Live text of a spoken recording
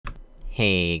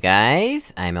Hey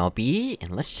guys, I'm LB, and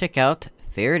let's check out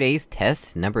Faraday's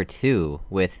test number 2,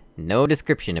 with no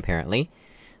description apparently.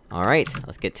 Alright,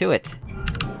 let's get to it.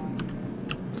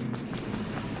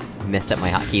 Messed up my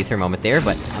hotkeys for a moment there,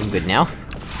 but I'm good now.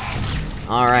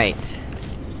 Alright.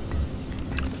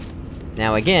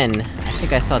 Now again, I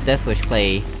think I saw Deathwish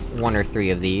play 1 or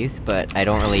 3 of these, but I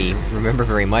don't really remember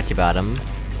very much about them,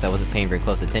 because I wasn't paying very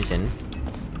close attention.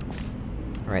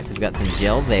 Alright, so we've got some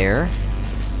gel there.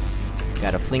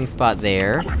 Got a fling spot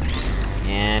there.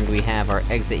 And we have our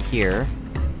exit here,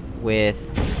 with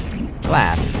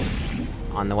glass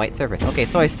on the white surface. Okay,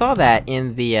 so I saw that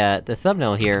in the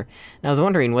thumbnail here, and I was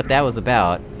wondering what that was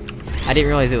about. I didn't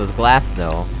realize it was glass,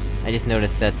 though. I just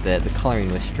noticed that the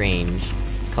coloring was strange.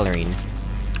 Coloring.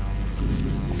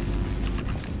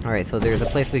 Alright, so there's a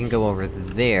place we can go over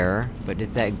there, but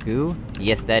is that goo?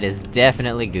 Yes, that is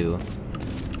definitely goo.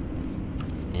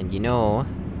 And you know,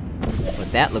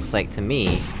 what that looks like to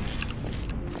me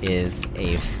is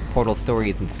a Portal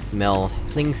Stories Mel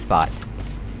fling spot.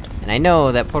 And I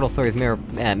know that Portal Stories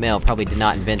Mel probably did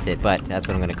not invent it, but that's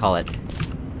what I'm gonna call it.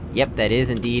 Yep, that is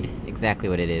indeed exactly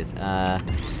what it is.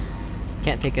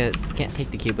 Can't take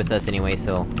the cube with us anyway,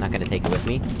 so I'm not gonna take it with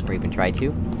me, or even try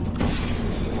to.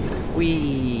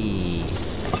 Whee!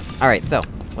 Alright, so,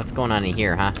 what's going on in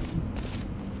here, huh?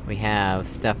 We have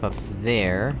stuff up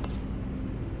there.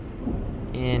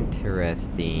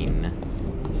 Interesting.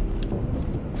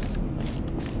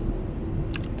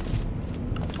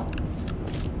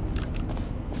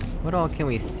 What all can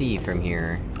we see from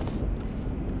here?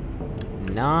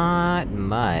 Not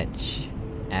much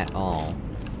at all.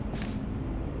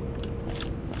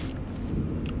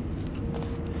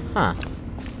 Huh.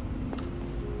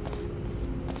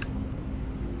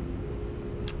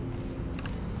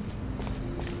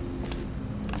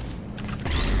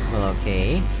 Well,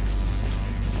 okay.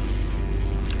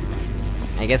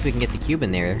 I guess we can get the cube in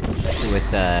there,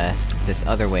 with, this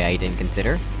other way I didn't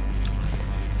consider.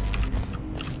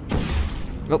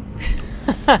 Oh!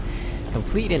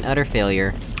 Complete and utter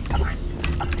failure.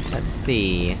 Let's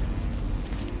see...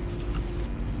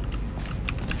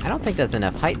 I don't think that's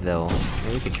enough height, though. I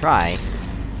mean, we could try.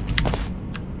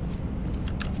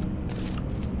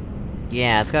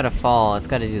 Yeah, it's gotta fall, it's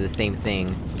gotta do the same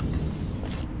thing.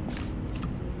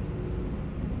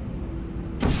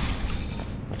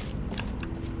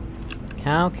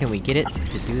 How can we get it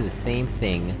to do the same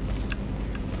thing?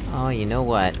 Oh, you know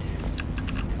what?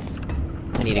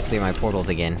 I need to clear my portals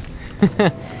again.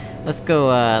 Let's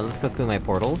go clear my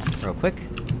portals, real quick.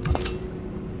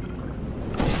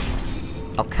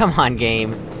 Oh, come on,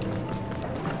 game!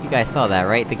 You guys saw that,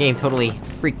 right? The game totally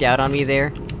freaked out on me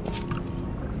there.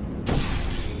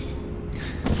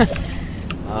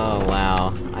 Oh,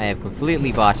 wow. I have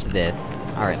completely botched this.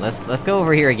 Alright, let's go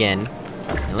over here again.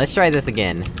 And let's try this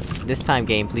again. This time,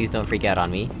 game, please don't freak out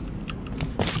on me.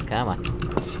 Come on.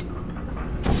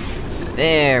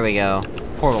 There we go.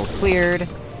 Portal's cleared.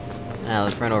 Now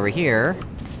let's run over here.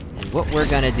 And what we're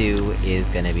gonna do is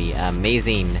gonna be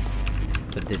amazing.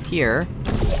 Put this here.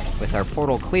 With our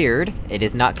portal cleared, it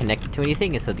is not connected to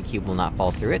anything, so the cube will not fall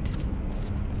through it.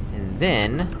 And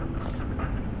then...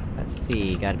 let's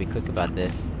see, gotta be quick about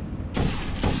this.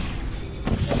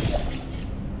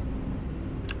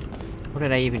 What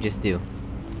did I even just do?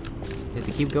 Did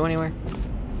the cube go anywhere?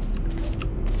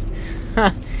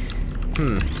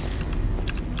 Hmm.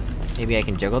 Maybe I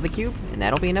can juggle the cube, and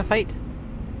that'll be enough height?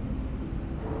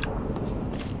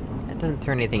 That doesn't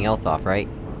turn anything else off, right?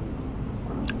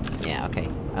 Yeah, okay.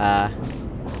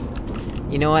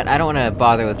 You know what? I don't wanna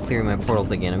bother with clearing my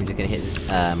portals again, I'm just gonna hit,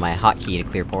 my hotkey to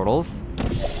clear portals.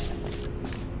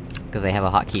 Because I have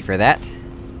a hotkey for that.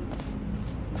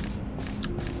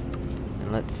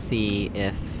 And let's see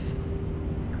if...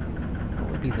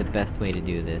 what would be the best way to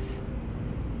do this?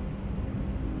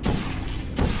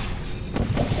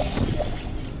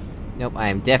 Nope, I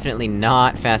am definitely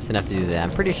not fast enough to do that.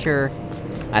 I'm pretty sure...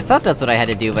 I thought that's what I had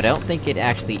to do, but I don't think it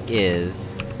actually is.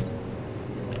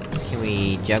 Can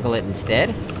we juggle it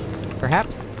instead?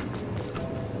 Perhaps?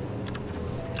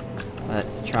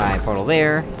 Let's try portal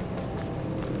there.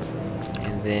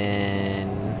 And then...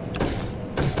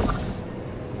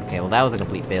 okay, well that was a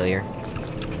complete failure.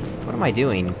 What am I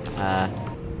doing?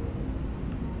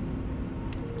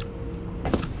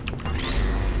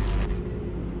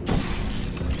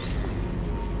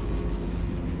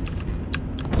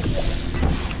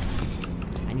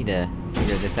 I need to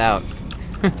figure this out.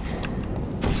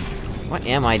 What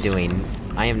am I doing?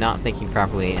 I am not thinking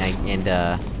properly, and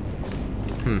I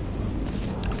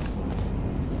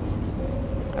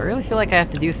really feel like I have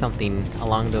to do something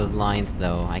along those lines,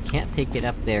 though. I can't take it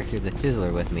up there through the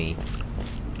fizzler with me.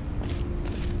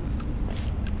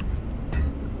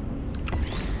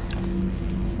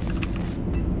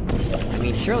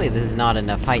 surely this is not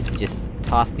enough height to just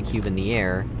toss the cube in the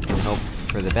air and hope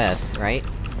for the best, right?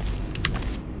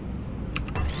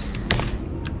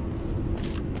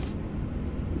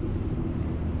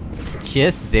 It's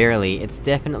just barely. It's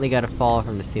definitely gotta fall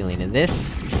from the ceiling, and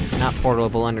this, not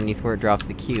portable underneath where it drops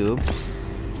the cube.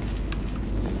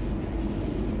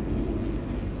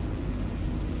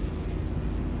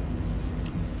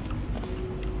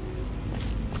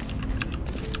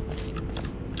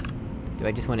 Do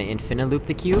I just want to infinite loop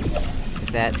the cube? Is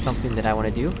that something that I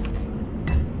want to do?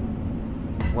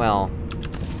 Well,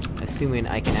 assuming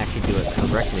I can actually do it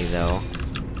correctly, though.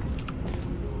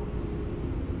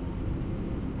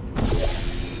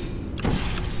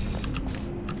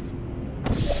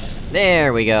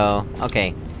 There we go!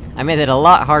 Okay. I made it a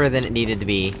lot harder than it needed to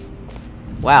be.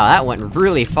 Wow, that went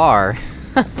really far!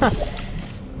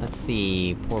 Let's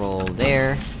see... portal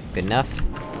there. Good enough.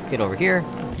 Let's get over here.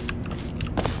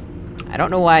 I don't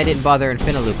know why I didn't bother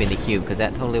infinilooping the cube, cause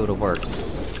that totally would've worked.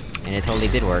 And it totally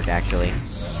did work, actually.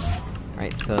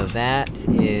 Alright, so that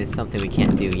is something we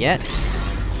can't do yet.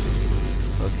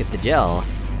 So let's get the gel.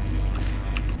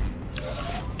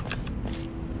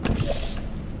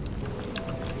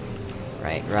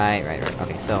 Right.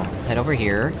 Okay, so, let's head over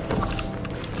here...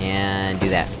 and do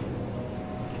that.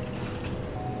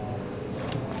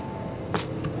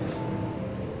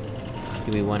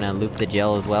 Do we wanna loop the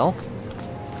gel as well?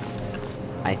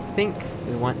 I think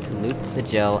we want to loop the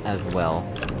gel as well.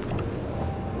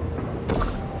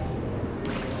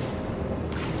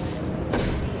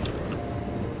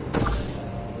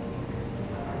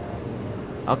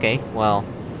 Okay, well...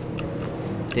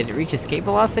 did it reach escape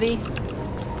velocity?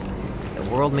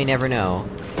 The world may never know.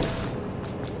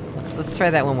 Let's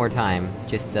try that one more time,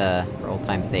 just, for old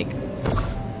time's sake.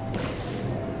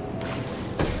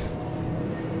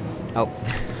 Oh.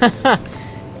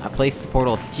 I placed the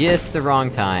portal just the wrong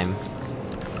time.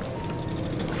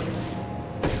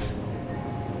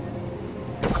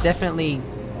 It's definitely...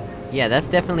 yeah, that's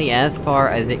definitely as far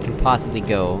as it can possibly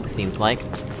go, seems like.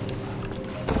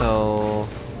 So...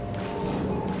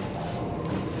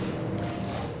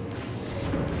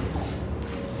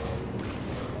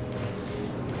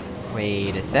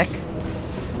 wait a sec.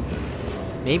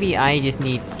 Maybe I just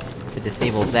need to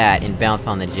disable that and bounce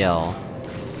on the gel.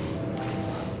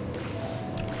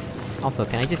 Also,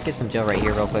 can I just get some gel right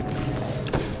here real quick?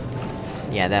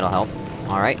 Yeah, that'll help.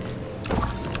 Alright.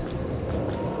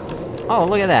 Oh,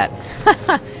 look at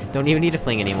that! Don't even need a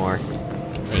fling anymore.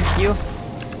 Thank you!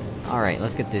 Alright,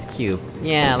 let's get this cube.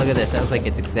 Yeah, look at this, that looks like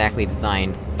it's exactly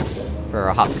designed for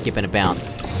a hop, skip, and a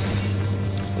bounce.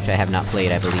 Which I have not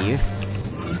played, I believe.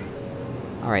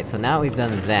 Alright, so now we've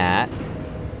done that...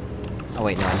 oh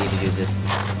wait, no, I need to do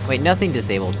this... wait, nothing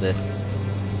disables this.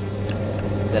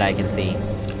 That I can see.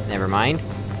 Never mind.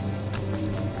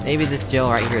 Maybe this gel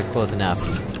right here is close enough.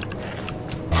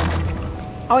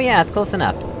 Oh yeah, it's close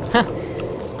enough!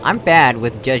 I'm bad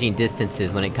with judging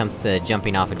distances when it comes to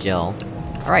jumping off a gel.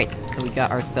 Alright, so we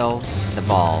got ourselves the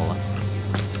ball.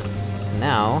 So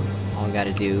now, all we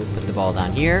gotta do is put the ball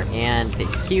down here, and take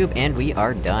the cube, and we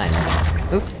are done.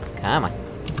 Oops, come on.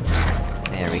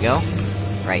 There we go.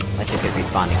 Right, let's just hit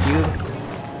respawn the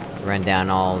cube. Run down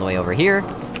all the way over here.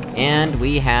 And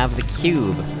we have the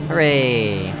cube!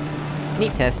 Hooray!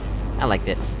 Neat test. I liked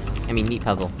it. I mean, neat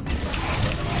puzzle.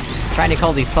 I'm trying to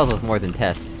call these puzzles more than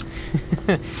tests.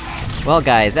 Well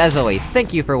guys, as always,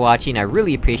 thank you for watching, I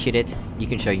really appreciate it. You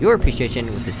can show your appreciation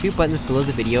with the 2 buttons below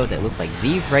the video that look like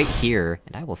these right here.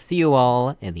 And I will see you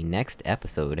all in the next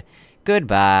episode.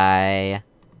 Goodbye!